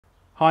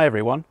Hi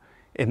everyone,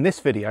 in this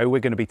video we're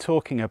going to be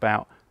talking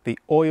about the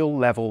oil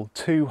level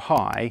too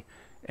high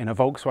in a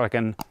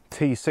Volkswagen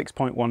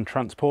T6.1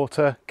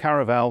 Transporter,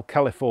 Caravel,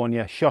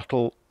 California,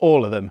 Shuttle.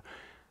 All of them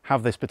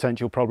have this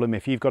potential problem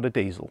if you've got a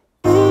diesel.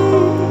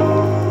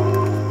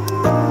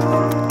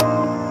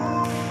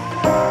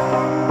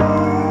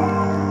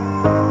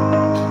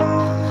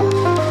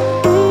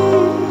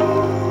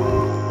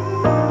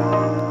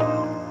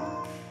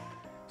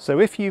 So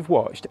if you've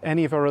watched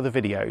any of our other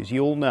videos,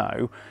 you'll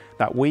know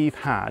that we've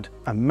had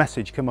a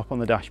message come up on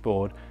the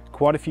dashboard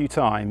quite a few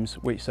times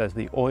which says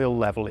the oil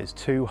level is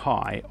too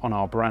high on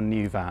our brand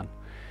new van.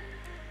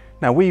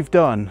 Now we've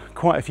done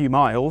quite a few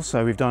miles,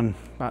 so we've done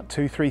about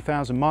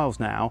 2,000–3,000 miles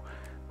now,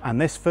 and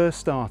this first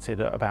started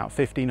at about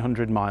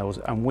 1,500 miles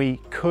and we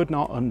could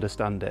not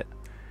understand it.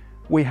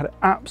 We had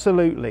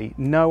absolutely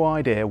no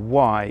idea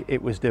why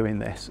it was doing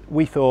this.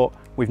 We thought,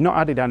 we've not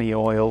added any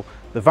oil,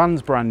 the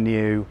van's brand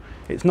new,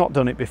 it's not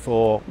done it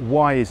before,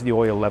 why is the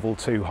oil level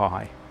too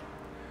high?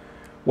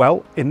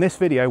 Well, in this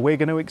video we're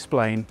going to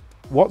explain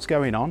what's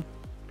going on,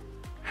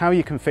 how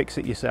you can fix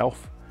it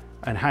yourself,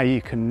 and how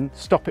you can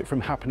stop it from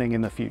happening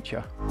in the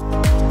future.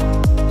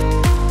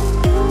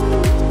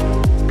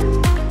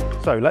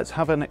 So let's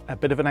have a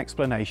bit of an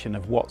explanation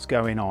of what's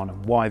going on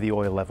and why the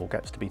oil level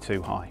gets to be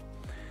too high.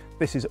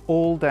 This is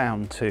all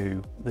down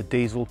to the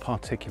diesel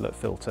particulate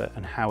filter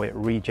and how it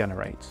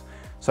regenerates.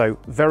 So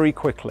very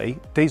quickly,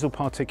 diesel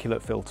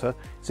particulate filter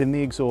is in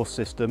the exhaust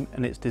system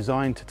and it's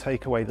designed to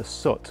take away the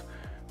soot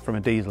from a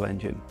diesel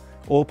engine.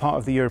 All part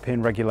of the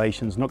European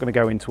regulations, not going to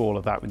go into all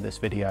of that in this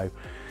video.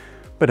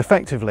 But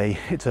effectively,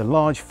 it's a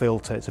large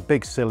filter, it's a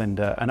big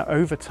cylinder, and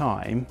over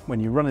time,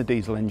 when you run a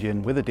diesel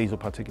engine with a diesel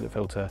particulate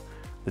filter,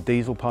 the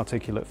diesel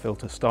particulate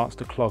filter starts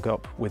to clog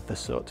up with the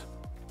soot.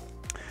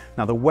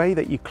 Now the way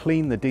that you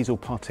clean the diesel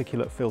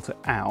particulate filter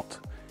out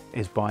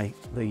is by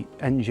the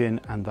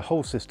engine and the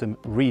whole system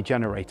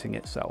regenerating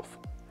itself.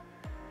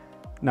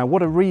 Now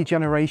what a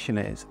regeneration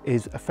is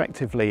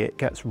effectively it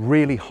gets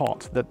really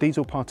hot, the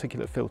diesel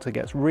particulate filter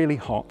gets really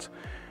hot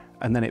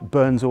and then it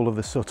burns all of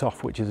the soot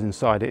off which is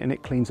inside it and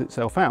it cleans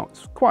itself out.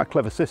 It's quite a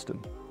clever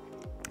system.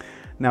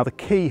 Now the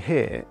key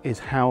here is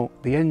how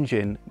the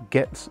engine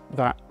gets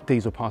that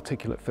diesel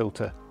particulate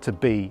filter to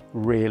be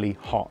really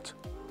hot.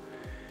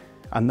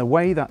 And the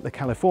way that the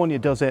California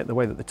does it, the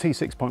way that the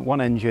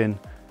T6.1 engine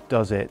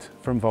does it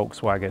from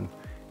Volkswagen,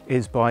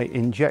 is by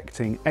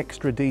injecting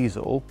extra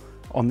diesel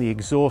on the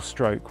exhaust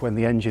stroke when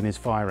the engine is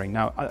firing.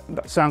 Now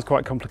that sounds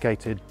quite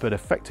complicated, but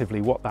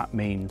effectively what that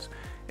means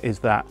is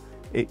that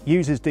it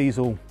uses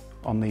diesel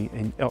as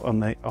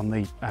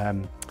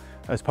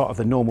part of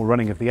the normal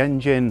running of the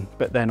engine,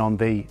 but then on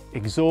the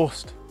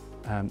exhaust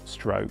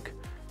stroke,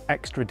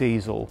 extra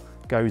diesel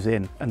goes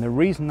in. And the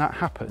reason that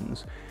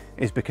happens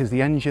is because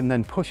the engine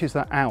then pushes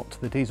that out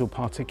to the diesel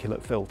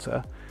particulate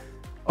filter,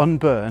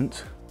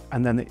 unburnt,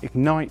 and then it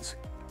ignites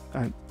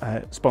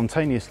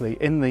spontaneously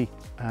in the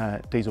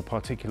diesel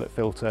particulate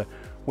filter,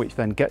 which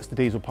then gets the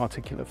diesel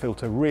particulate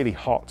filter really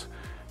hot,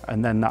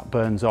 and then that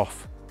burns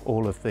off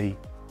all of the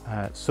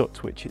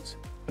soot which it's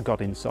got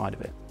inside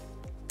of it.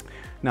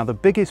 Now the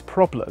biggest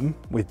problem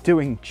with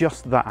doing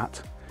just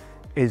that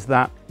is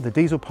that the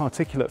diesel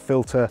particulate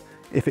filter,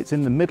 if it's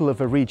in the middle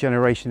of a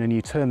regeneration and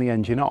you turn the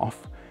engine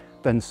off,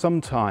 then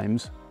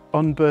sometimes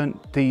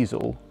unburnt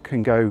diesel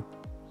can go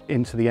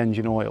into the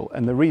engine oil.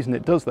 And the reason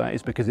it does that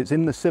is because it's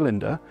in the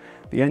cylinder,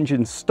 the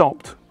engine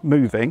stopped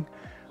moving,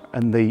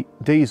 and the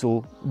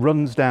diesel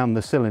runs down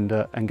the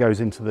cylinder and goes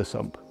into the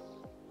sump.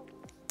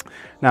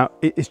 Now,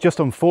 it's just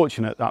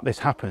unfortunate that this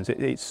happens.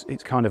 It's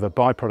kind of a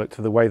byproduct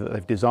of the way that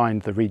they've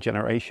designed the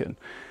regeneration.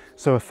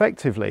 So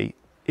effectively,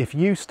 if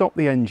you stop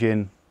the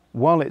engine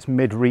while it's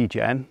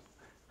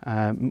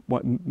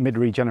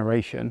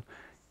mid-regeneration,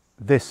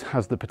 this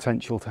has the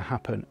potential to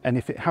happen. And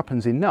if it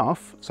happens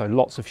enough, so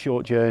lots of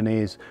short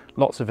journeys,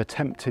 lots of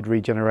attempted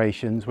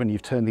regenerations when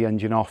you've turned the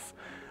engine off,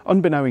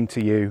 unbeknown to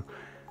you,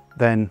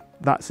 then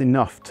that's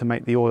enough to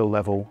make the oil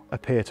level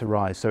appear to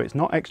rise. So it's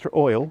not extra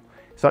oil,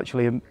 it's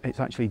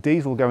actually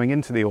diesel going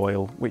into the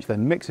oil, which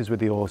then mixes with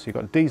the oil. So you've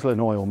got a diesel and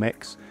oil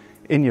mix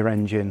in your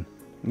engine,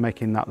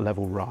 making that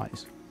level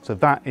rise. So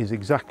that is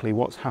exactly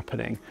what's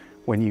happening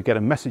when you get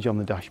a message on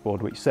the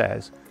dashboard which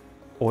says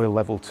oil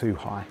level too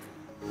high.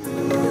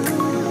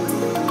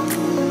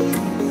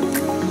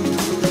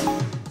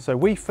 So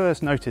we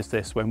first noticed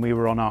this when we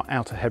were on our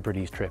Outer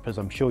Hebrides trip, as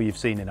I'm sure you've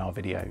seen in our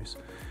videos.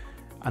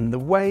 And the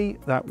way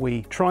that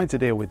we tried to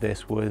deal with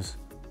this was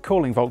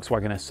calling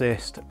Volkswagen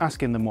Assist,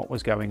 asking them what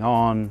was going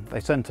on. They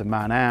sent a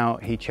man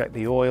out, he checked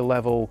the oil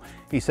level,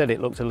 he said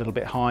it looked a little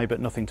bit high but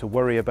nothing to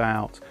worry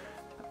about,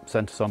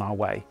 sent us on our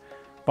way.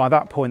 By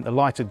that point the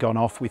light had gone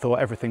off, we thought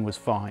everything was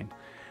fine.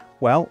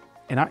 Well,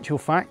 in actual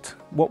fact,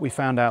 what we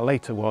found out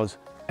later was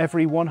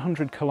every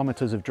 100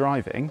 kilometers of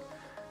driving,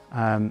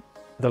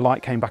 the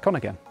light came back on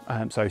again,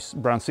 so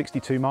around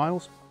 62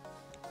 miles.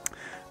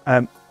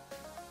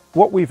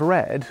 What we've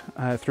read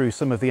through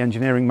some of the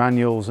engineering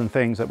manuals and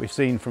things that we've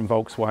seen from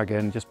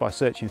Volkswagen just by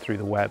searching through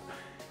the web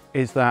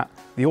is that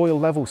the oil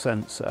level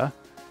sensor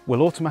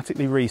will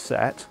automatically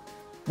reset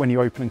when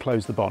you open and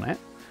close the bonnet,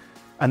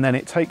 and then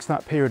it takes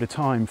that period of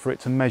time for it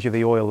to measure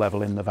the oil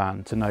level in the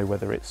van to know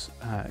whether it's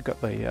got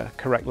the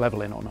correct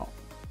level in or not.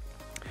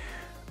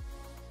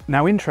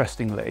 Now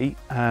interestingly,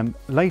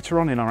 later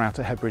on in our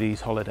Outer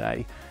Hebrides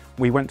holiday,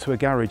 we went to a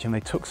garage and they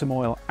took some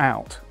oil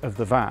out of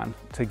the van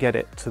to get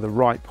it to the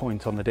right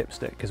point on the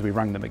dipstick, because we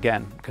rang them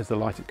again because the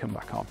light had come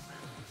back on.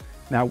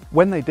 Now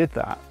when they did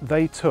that,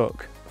 they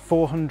took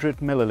 400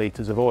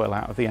 millilitres of oil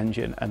out of the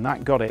engine, and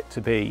that got it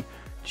to be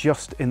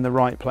just in the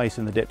right place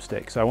in the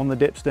dipstick. So on the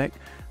dipstick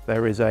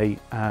there is a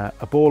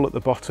ball at the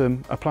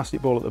bottom, a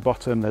plastic ball at the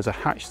bottom, there's a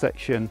hatch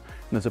section, and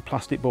there's a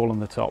plastic ball on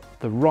the top.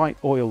 The right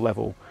oil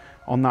level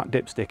on that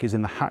dipstick is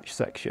in the hatch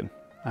section.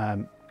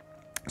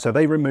 So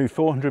they removed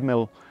 400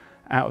 mil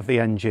out of the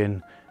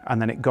engine, and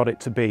then it got it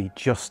to be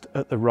just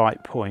at the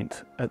right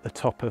point at the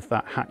top of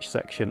that hatch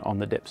section on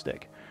the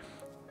dipstick.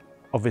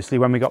 Obviously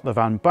when we got the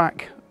van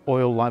back,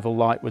 oil level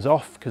light was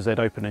off because they'd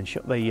opened and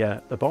shut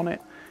the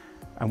bonnet,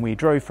 and we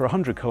drove for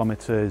 100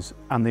 kilometers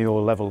and the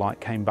oil level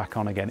light came back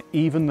on again,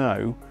 even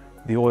though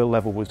the oil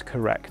level was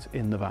correct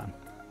in the van.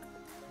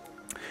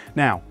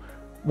 Now,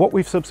 what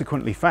we've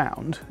subsequently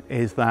found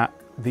is that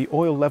the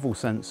oil level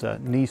sensor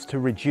needs to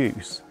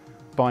reduce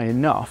by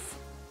enough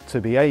to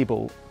be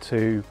able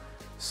to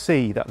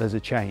see that there's a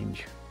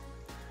change.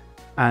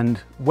 And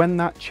when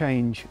that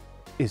change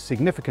is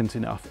significant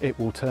enough, it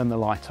will turn the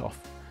light off.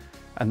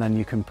 And then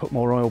you can put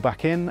more oil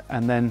back in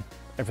and then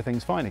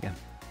everything's fine again.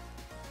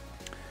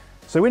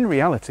 So in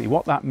reality,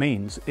 what that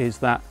means is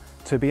that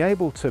to be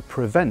able to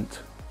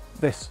prevent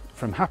this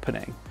from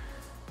happening,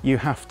 you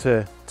have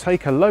to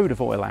take a load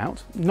of oil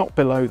out, not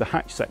below the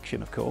hatch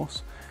section of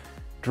course,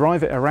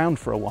 drive it around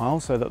for a while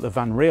so that the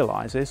van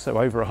realises, so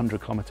over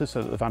 100 kilometres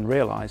so that the van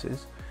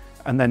realises,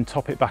 and then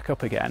top it back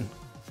up again,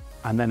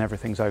 and then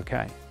everything's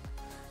okay.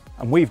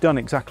 And we've done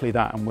exactly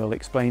that, and we'll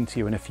explain to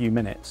you in a few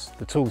minutes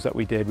the tools that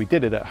we did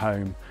it at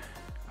home,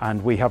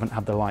 and we haven't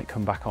had the light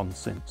come back on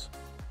since.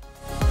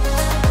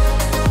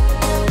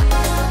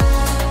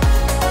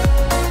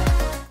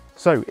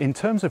 So in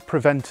terms of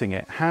preventing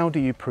it, how do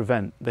you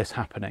prevent this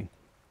happening?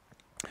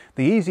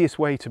 The easiest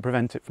way to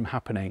prevent it from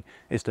happening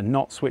is to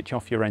not switch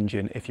off your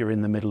engine if you're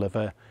in the middle of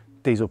a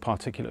diesel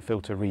particulate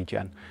filter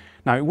regen.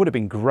 Now it would have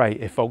been great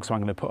if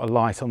Volkswagen had put a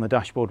light on the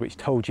dashboard which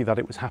told you that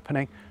it was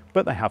happening,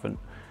 but they haven't.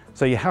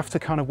 So you have to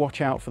kind of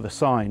watch out for the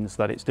signs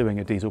that it's doing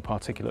a diesel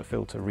particulate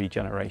filter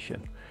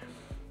regeneration.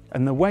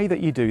 And the way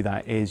that you do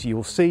that is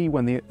you'll see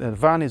when the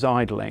van is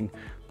idling,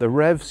 the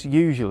revs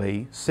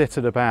usually sit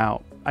at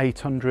about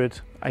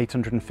 800,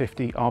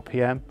 850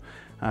 RPM,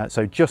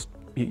 so just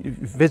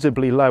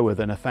visibly lower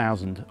than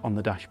 1,000 on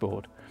the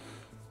dashboard.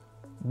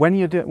 When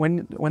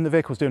the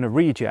vehicle's doing a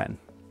regen,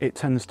 it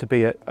tends to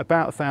be at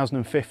about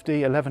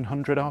 1,050,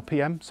 1,100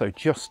 RPM, so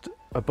just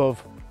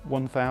above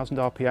 1,000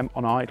 RPM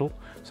on idle,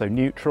 so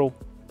neutral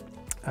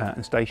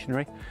and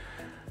stationary.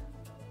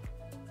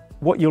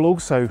 What you'll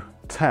also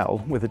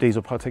tell with a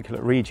diesel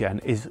particulate regen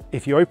is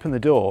if you open the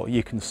door,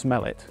 you can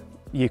smell it.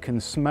 You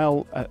can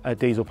smell a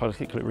diesel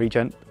particulate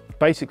regen.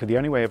 Basically, the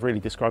only way of really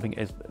describing it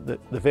is that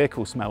the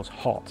vehicle smells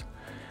hot.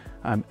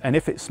 And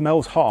if it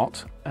smells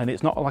hot, and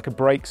it's not like a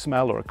brake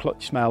smell or a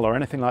clutch smell or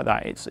anything like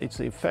that, it's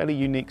a fairly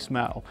unique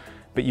smell,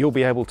 but you'll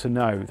be able to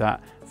know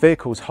that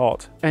vehicle's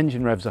hot,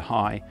 engine revs are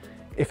high.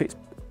 If it's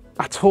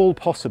at all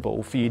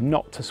possible for you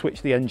not to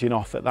switch the engine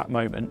off at that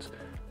moment,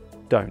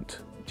 don't.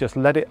 Just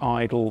let it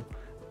idle.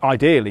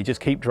 Ideally, just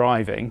keep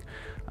driving,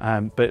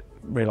 but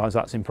realise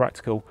that's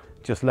impractical.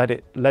 Just let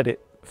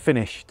it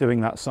finish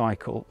doing that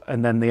cycle,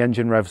 and then the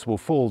engine revs will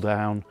fall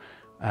down.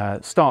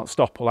 Start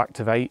stop will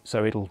activate,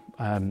 so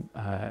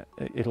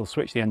it'll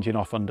switch the engine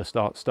off under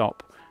start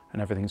stop,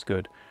 and everything's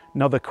good.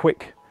 Another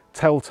quick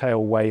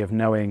telltale way of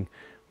knowing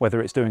whether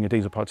it's doing a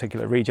diesel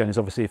particulate regen is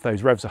obviously if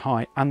those revs are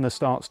high and the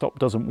start stop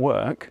doesn't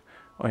work,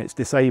 or it's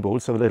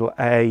disabled, so the little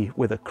A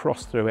with a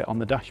cross through it on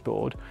the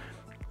dashboard.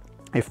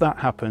 If that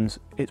happens,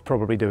 it's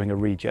probably doing a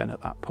regen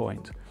at that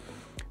point.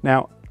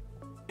 Now,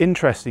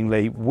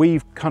 interestingly,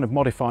 we've kind of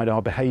modified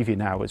our behaviour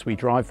now as we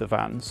drive the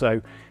van.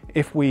 So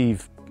if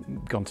we've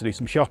gone to do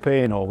some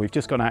shopping, or we've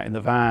just gone out in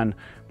the van,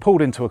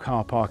 pulled into a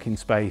car parking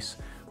space,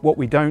 what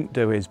we don't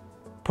do is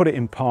put it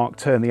in park,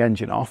 turn the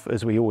engine off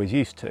as we always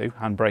used to,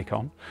 handbrake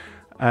on.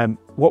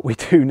 What we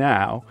do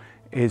now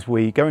is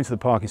we go into the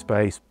parking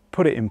space,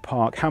 put it in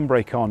park,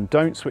 handbrake on,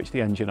 don't switch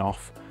the engine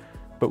off,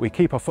 but we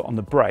keep our foot on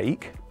the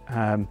brake,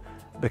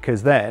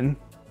 because then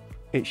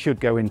it should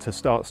go into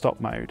start-stop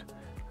mode.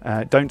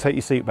 Don't take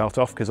your seatbelt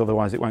off, because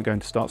otherwise it won't go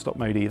into start-stop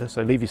mode either,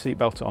 so leave your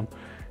seatbelt on.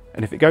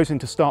 And if it goes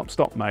into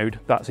start-stop mode,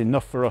 that's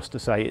enough for us to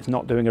say it's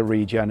not doing a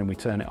regen and we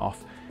turn it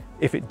off.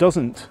 If it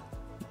doesn't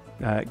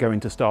go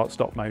into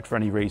start-stop mode for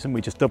any reason,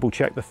 we just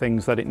double-check the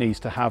things that it needs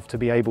to have to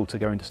be able to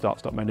go into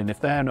start-stop mode. And if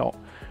they're not,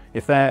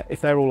 if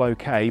they're all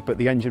okay, but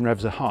the engine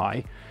revs are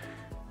high,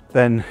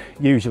 then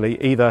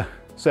usually either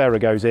Sarah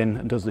goes in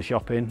and does the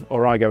shopping,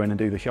 or I go in and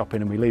do the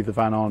shopping, and we leave the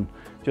van on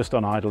just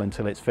on idle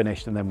until it's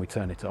finished, and then we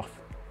turn it off.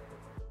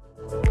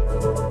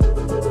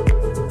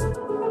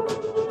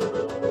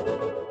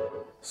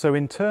 So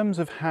in terms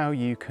of how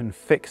you can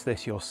fix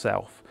this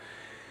yourself,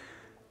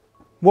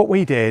 what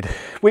we did,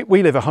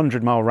 we live a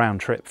 100-mile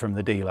round trip from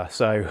the dealer,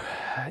 so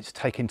it's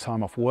taking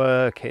time off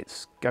work,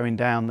 it's going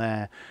down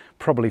there,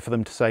 probably for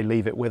them to say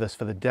leave it with us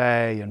for the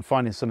day and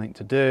finding something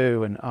to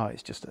do, and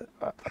it's just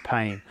a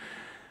pain.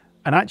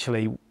 And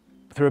actually,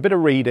 through a bit of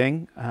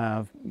reading,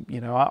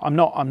 you know, I'm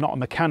not a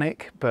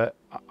mechanic, but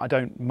I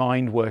don't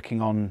mind working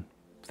on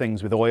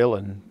things with oil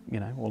and, you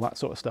know, all that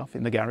sort of stuff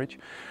in the garage.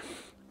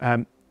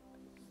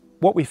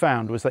 What we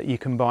found was that you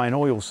can buy an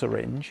oil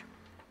syringe,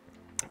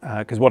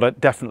 because what I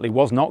definitely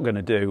was not going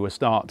to do was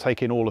start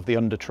taking all of the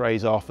under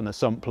trays off and the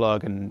sump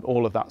plug and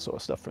all of that sort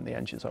of stuff from the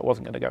engine. So I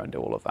wasn't going to go and do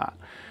all of that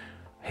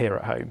here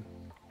at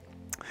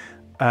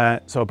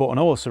home. So I bought an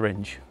oil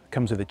syringe. It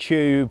comes with a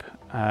tube,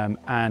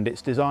 and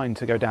it's designed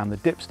to go down the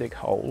dipstick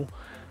hole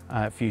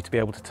for you to be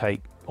able to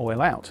take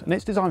oil out. And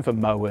it's designed for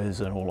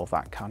mowers and all of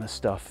that kind of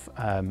stuff,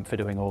 for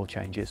doing oil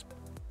changes.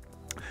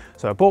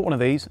 So I bought one of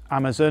these,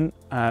 Amazon.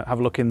 Have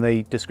a look in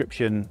the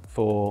description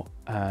for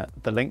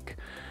the link.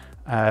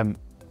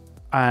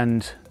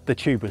 And the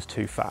tube was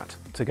too fat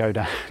to go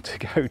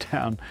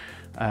down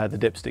the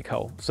dipstick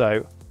hole.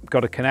 So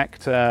got a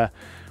connector,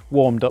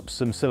 warmed up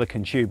some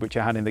silicone tube which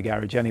I had in the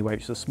garage anyway,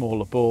 which is a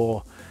smaller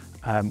bore.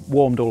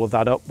 Warmed all of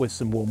that up with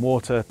some warm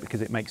water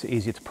because it makes it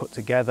easier to put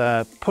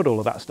together. Put all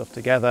of that stuff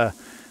together,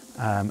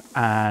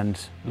 and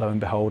lo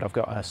and behold, I've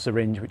got a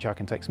syringe which I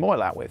can take some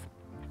oil out with.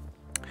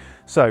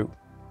 So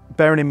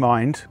bearing in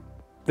mind,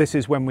 this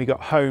is when we got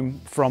home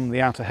from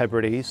the Outer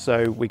Hebrides.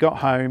 So we got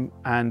home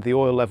and the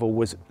oil level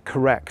was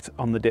correct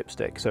on the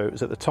dipstick. So it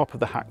was at the top of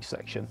the hatch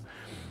section.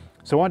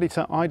 So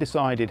I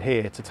decided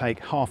here to take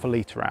half a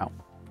litre out.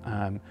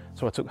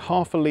 So I took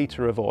half a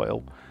litre of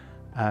oil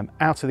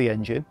out of the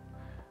engine,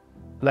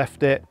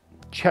 left it,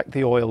 checked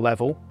the oil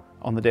level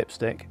on the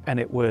dipstick, and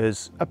it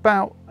was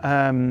about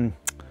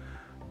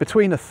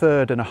between a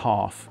third and a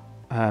half.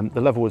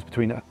 The level was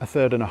between a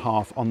third and a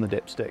half on the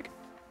dipstick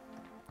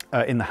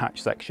in the hatch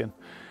section.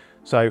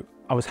 So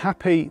I was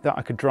happy that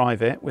I could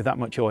drive it with that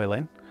much oil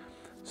in.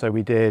 So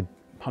we did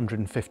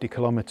 150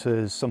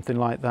 kilometers, something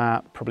like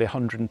that, probably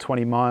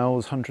 120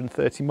 miles,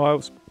 130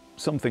 miles,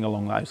 something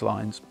along those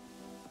lines.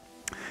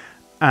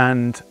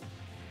 And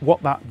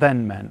what that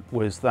then meant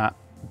was that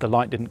the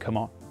light didn't come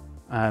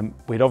on.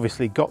 We'd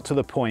obviously got to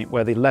the point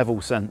where the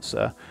level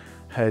sensor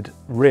had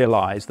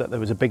realized that there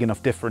was a big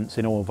enough difference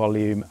in oil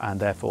volume and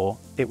therefore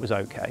it was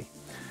okay.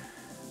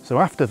 So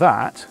after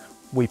that,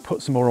 we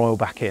put some more oil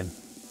back in,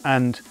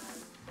 and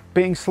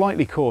being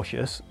slightly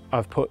cautious,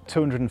 I've put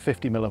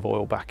 250 ml of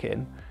oil back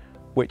in,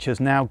 which has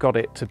now got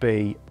it to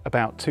be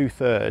about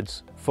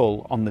 2/3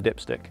 full on the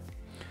dipstick.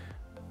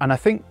 And I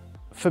think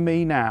for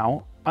me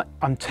now,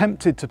 I'm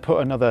tempted to put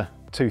another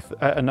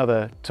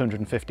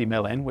 250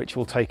 ml in, which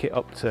will take it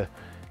up to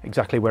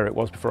exactly where it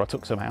was before I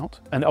took some out.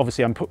 And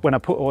obviously when I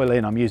put oil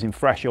in, I'm using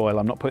fresh oil.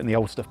 I'm not putting the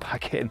old stuff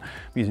back in.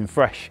 I'm using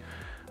fresh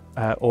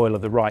oil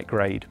of the right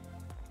grade.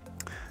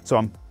 So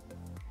I'm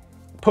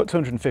put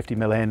 250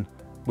 ml in.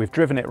 We've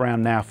driven it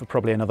around now for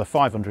probably another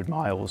 500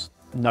 miles,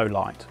 no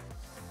light.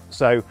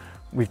 So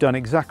we've done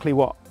exactly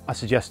what I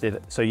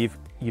suggested. So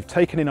you've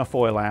taken enough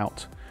oil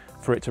out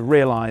for it to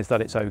realize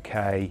that it's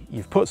okay.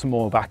 You've put some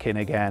oil back in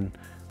again,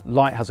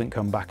 light hasn't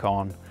come back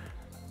on.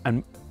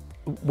 And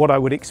what I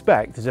would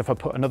expect is if I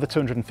put another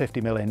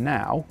 250 ml in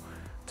now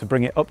to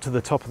bring it up to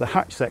the top of the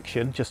hatch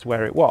section, just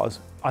where it was,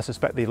 I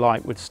suspect the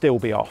light would still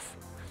be off.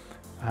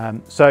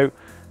 So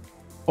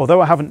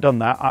although I haven't done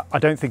that, I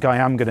don't think I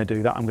am going to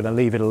do that. I'm going to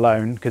leave it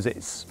alone because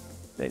it's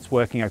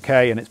working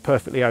okay and it's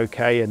perfectly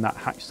okay in that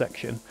hatch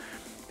section.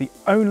 The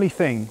only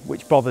thing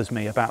which bothers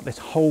me about this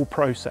whole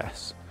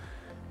process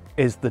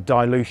is the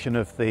dilution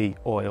of the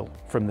oil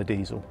from the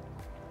diesel.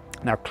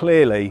 Now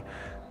clearly,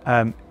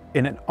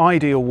 in an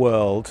ideal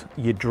world,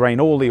 you'd drain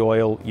all the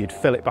oil, you'd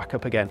fill it back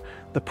up again.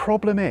 The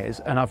problem is,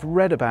 and I've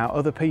read about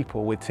other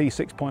people with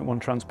T6.1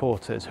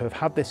 transporters who have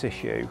had this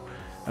issue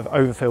of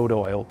overfilled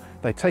oil.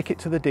 They take it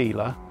to the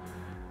dealer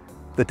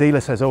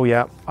says, oh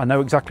yeah, I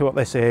know exactly what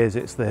this is,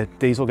 it's the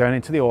diesel going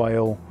into the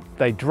oil.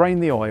 They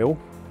drain the oil,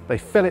 they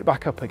fill it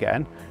back up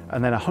again,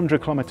 and then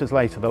 100 kilometers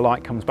later the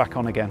light comes back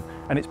on again.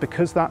 And it's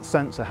because that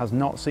sensor has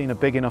not seen a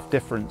big enough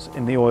difference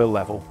in the oil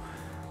level.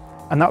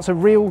 And that's a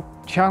real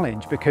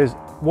challenge, because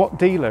what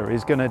dealer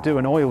is going to do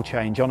an oil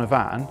change on a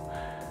van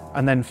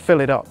and then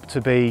fill it up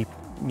to be,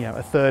 you know,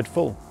 a third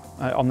full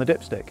on the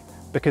dipstick?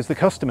 Because the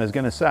customer is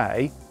going to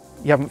say,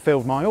 you haven't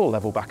filled my oil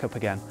level back up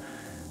again.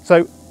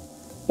 So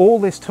all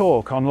this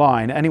talk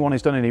online, anyone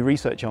who's done any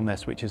research on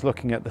this, which is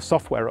looking at the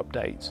software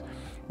updates,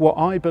 what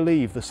I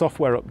believe the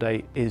software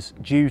update is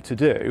due to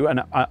do,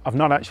 and I've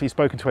not actually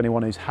spoken to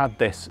anyone who's had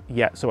this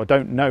yet, so I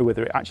don't know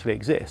whether it actually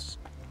exists.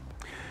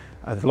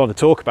 There's a lot of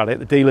talk about it.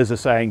 The dealers are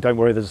saying, don't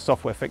worry, there's a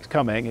software fix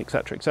coming,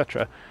 etc.,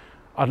 etc.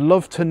 I'd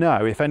love to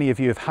know if any of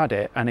you have had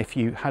it and if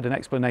you had an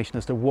explanation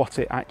as to what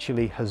it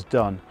actually has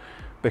done,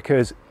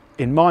 because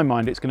in my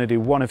mind, it's going to do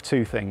one of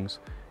two things.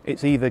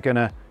 It's either going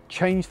to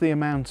change the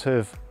amount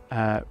of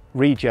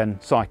regen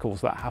cycles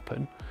that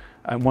happen.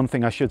 And one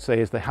thing I should say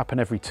is they happen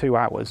every 2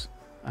 hours.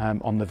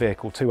 on the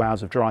vehicle, 2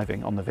 hours of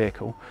driving on the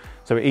vehicle.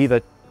 So it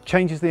either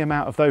changes the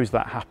amount of those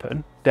that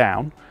happen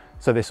down,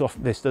 so this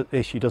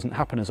issue doesn't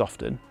happen as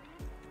often,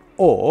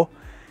 or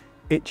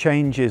it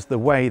changes the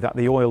way that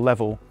the oil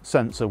level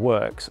sensor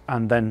works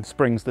and then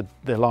springs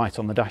the light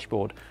on the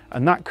dashboard.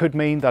 And that could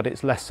mean that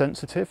it's less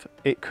sensitive.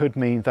 It could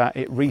mean that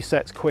it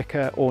resets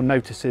quicker or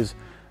notices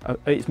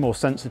it's more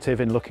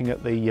sensitive in looking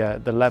at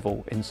the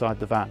level inside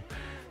the van.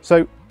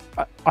 So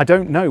I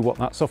don't know what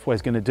that software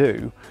is going to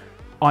do.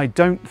 I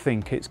don't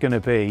think it's going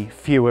to be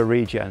fewer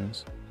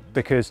regens,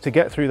 because to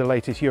get through the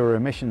latest Euro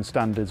emission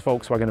standards,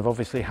 Volkswagen have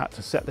obviously had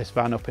to set this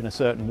van up in a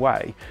certain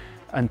way,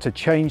 and to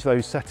change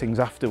those settings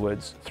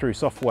afterwards through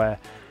software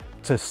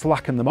to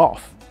slacken them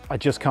off, I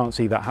just can't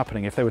see that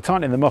happening. If they were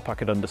tightening them up, I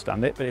could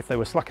understand it, but if they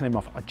were slackening them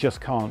off, I just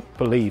can't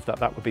believe that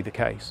that would be the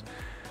case.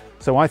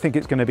 So I think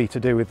it's going to be to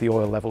do with the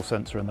oil level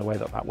sensor and the way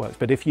that that works.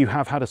 But if you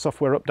have had a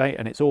software update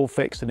and it's all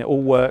fixed and it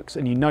all works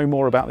and you know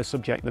more about this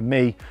subject than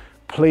me,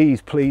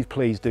 please, please,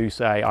 please do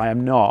say.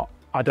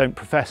 I don't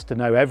profess to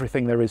know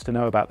everything there is to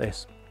know about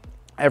this.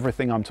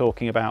 Everything I'm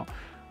talking about,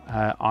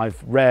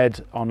 I've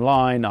read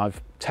online,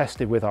 I've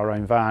tested with our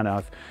own van,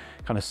 I've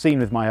kind of seen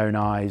with my own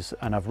eyes,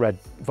 and I've read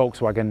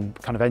Volkswagen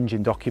kind of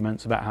engine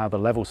documents about how the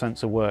level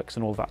sensor works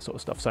and all that sort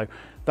of stuff. So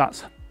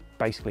that's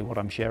basically what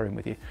I'm sharing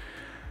with you.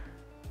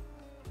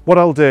 What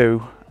I'll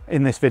do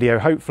in this video,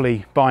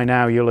 hopefully by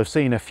now you'll have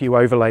seen a few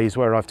overlays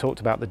where I've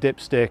talked about the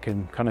dipstick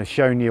and kind of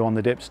shown you on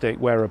the dipstick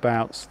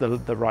whereabouts the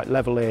right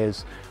level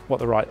is, what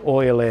the right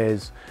oil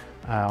is.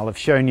 I'll have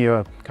shown you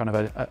a kind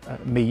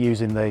of me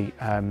using the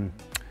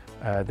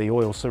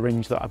oil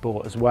syringe that I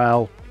bought as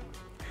well.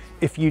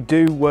 If you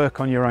do work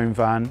on your own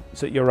van,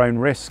 it's at your own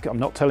risk. I'm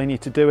not telling you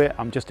to do it,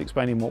 I'm just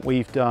explaining what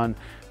we've done.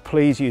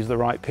 Please use the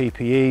right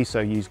PPE, so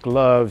use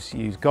gloves,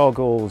 use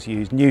goggles,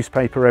 use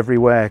newspaper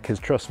everywhere, because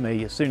trust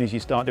me, as soon as you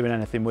start doing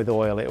anything with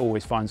oil, it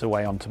always finds a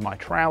way onto my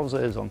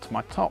trousers, onto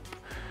my top,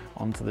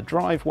 onto the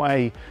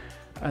driveway,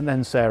 and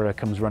then Sarah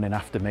comes running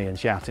after me and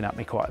shouting at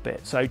me quite a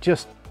bit. So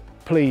just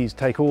please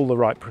take all the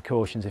right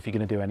precautions if you're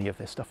going to do any of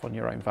this stuff on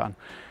your own van.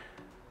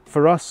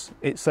 For us,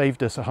 it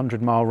saved us a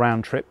 100-mile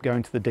round trip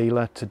going to the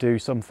dealer to do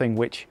something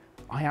which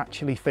I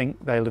actually think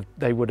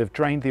they would have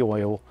drained the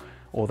oil,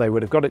 or they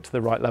would have got it to the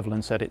right level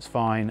and said it's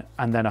fine,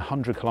 and then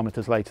 100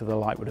 kilometers later the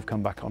light would have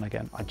come back on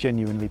again. I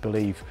genuinely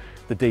believe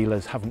the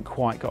dealers haven't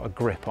quite got a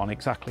grip on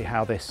exactly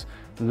how this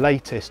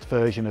latest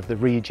version of the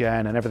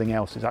regen and everything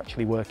else is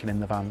actually working in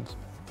the vans.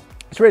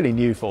 It's really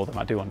new for them,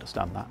 I do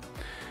understand that.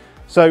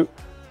 So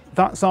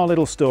that's our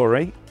little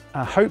story.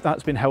 I hope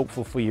that's been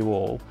helpful for you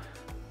all.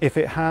 If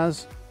it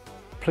has,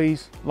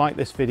 please like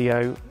this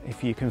video.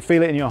 If you can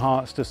feel it in your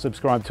hearts to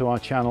subscribe to our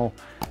channel,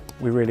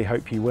 we really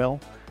hope you will.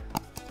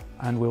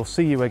 And we'll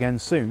see you again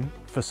soon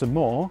for some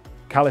more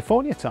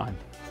California time.